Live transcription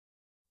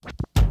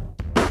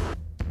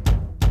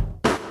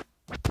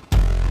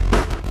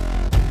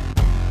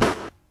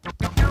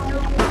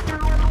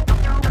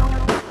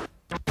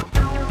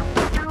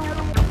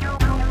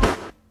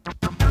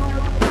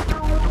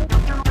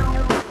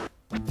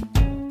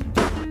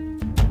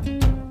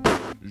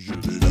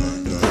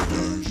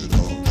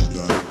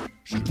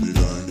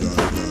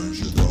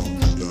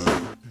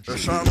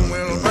sun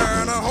will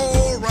burn a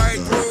hole right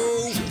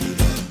through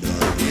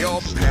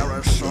your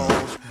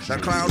parasols. The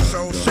clouds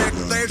so thick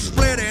they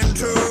split in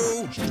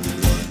two.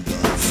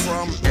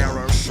 From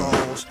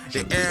aerosols,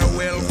 the air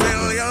will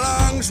fill your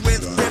lungs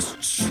with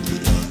fists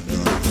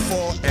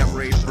for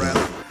every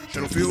breath,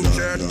 till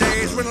future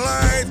days when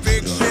life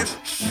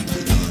exists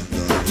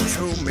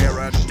to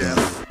mirror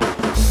death.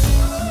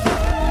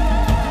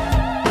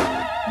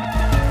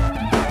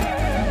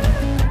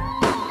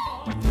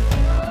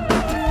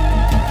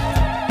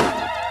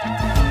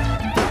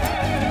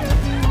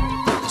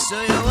 So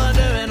you're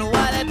wondering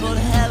why they put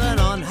heaven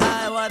on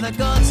high, why the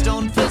gods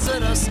don't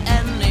visit us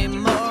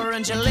anymore,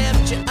 and you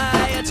lift your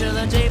eye to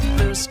the deep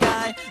blue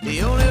sky.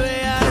 The only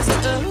way out is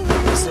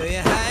the so you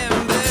high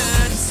and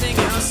bird, sing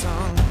your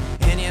song,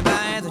 and you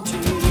buy the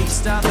tree,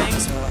 start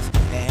things off,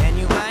 and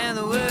you buy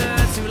the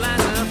words, 2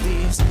 lines of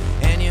peace,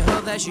 and you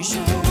hope that she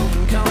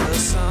shouldn't come the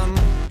sun.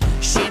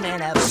 She may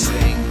never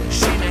sing,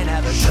 she may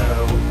never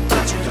show,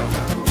 but you don't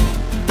know.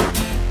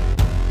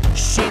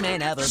 She may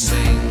never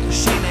sing,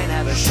 she may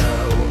never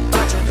show,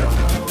 but you don't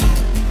know.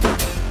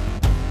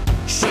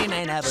 She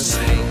may never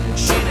sing,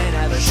 she may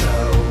never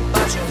show,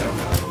 but you don't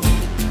know.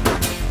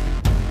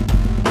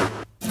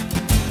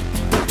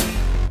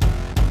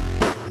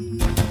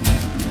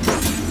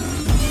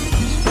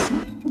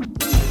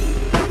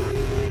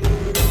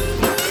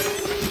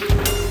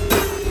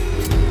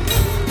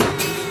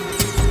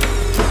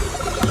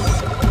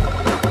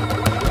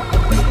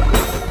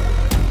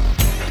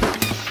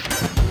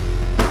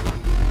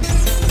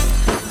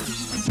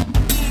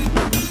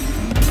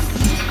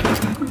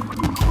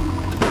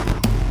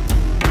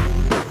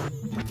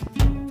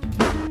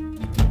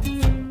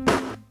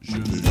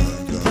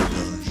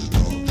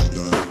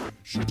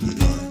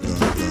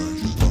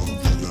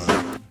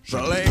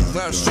 The lake,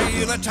 the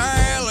sea, the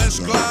tireless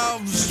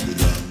gloves,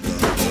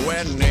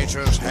 when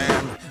nature's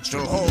hand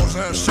still holds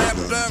her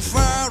scepter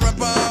far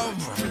above.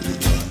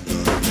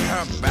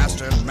 Her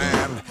bastard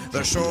man,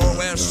 the shore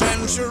where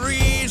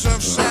centuries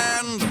of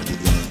sand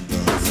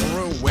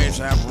through waves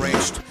have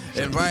raced,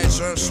 invites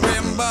her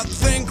swim, but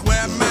think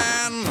where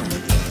man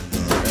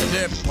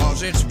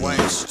deposits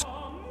waste.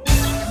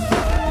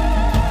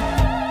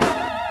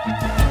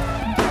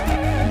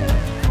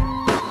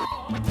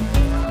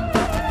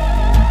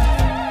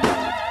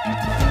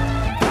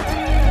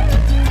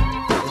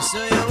 So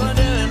you're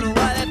wondering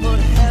why they put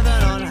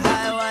heaven on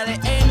high, why the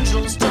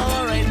angels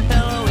tolerate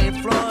billowy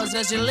floors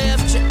as you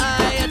lift your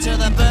eye to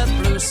the birth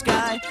blue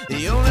sky.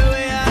 The only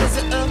way out is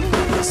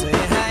the so you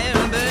high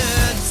and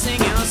bird, sing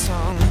your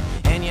song,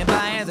 and you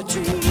buy the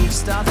trees,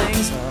 start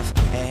things off,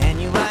 and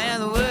you buy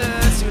the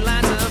words, 2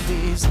 lines of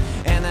peace,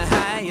 and the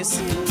higher you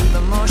see,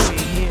 the more she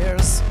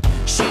hears.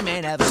 She may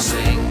never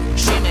sing,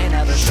 she may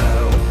never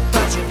show,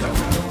 but you don't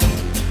know.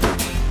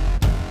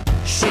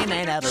 She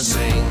may never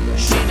sing,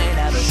 she may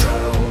never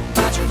show,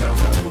 but you don't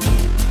know.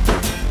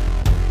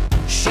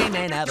 She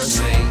may never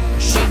sing,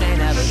 she may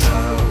never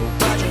show,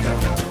 but you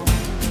don't know.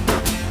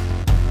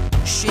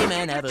 She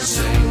may never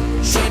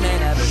sing, she may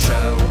never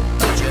show,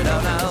 but you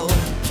don't know.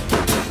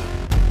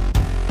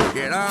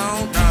 You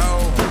don't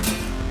know.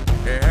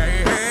 Yeah.